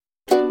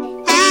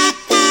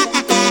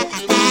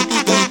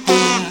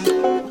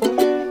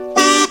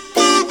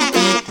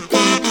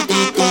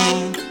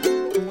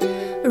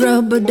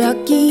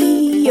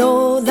Ducky,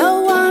 you're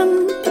the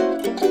one.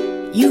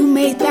 You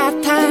made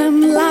that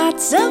time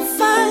lots of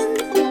fun.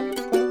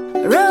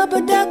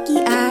 Rubber Ducky,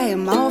 I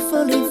am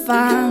awfully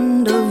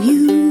fond of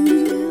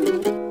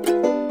you.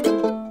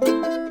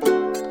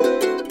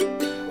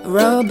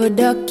 Rubber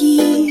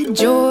Ducky,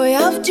 joy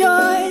of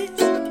joys.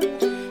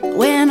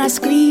 When I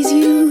squeeze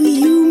you,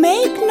 you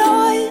make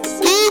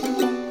noise.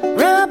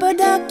 Rubber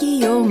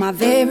Ducky, you're my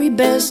very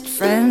best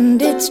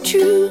friend, it's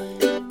true.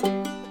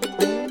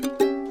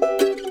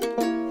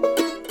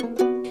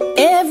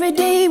 Every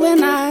day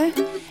when I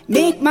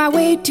make my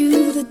way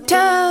to the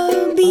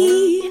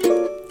tubby,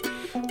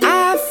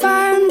 I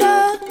find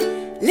a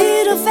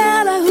little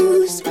fella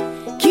who's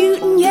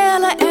cute and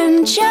yellow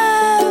and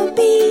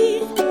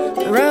chubby.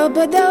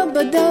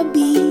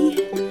 Rubber-dubber-dubby,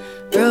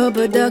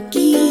 Rubber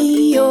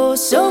Ducky, you're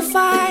so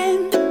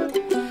fine.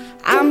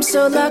 I'm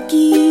so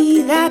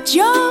lucky that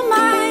you're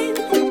mine.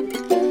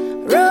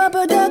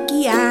 Rubber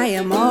Ducky, I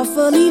am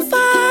awfully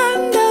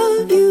fond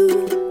of you.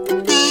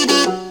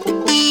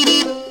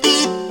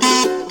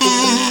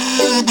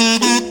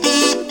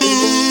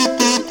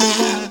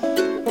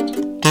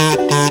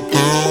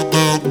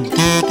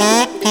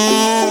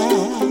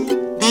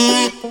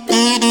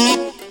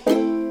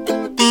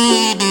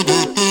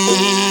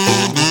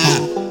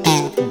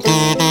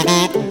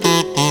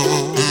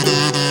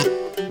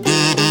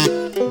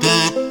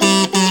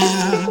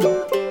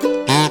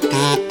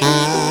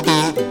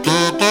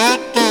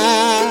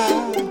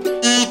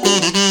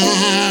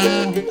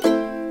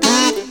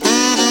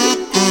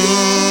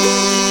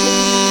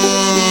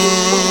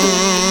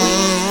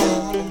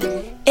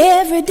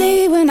 Every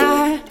day when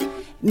I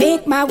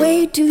make my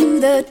way to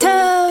the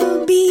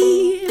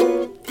tubby,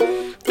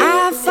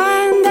 I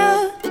find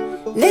a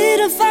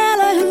little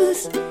fella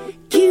who's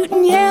cute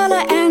and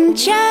yellow and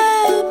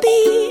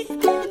chubby.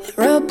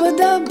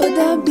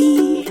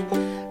 Rubber-dubber-dubby,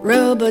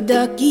 Rubber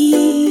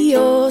Ducky,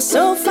 you're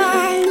so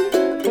fine.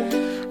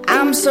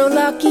 I'm so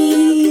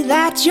lucky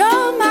that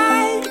you're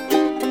mine.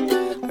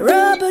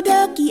 Rubber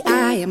Ducky,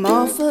 I am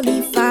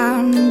awfully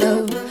fond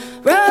of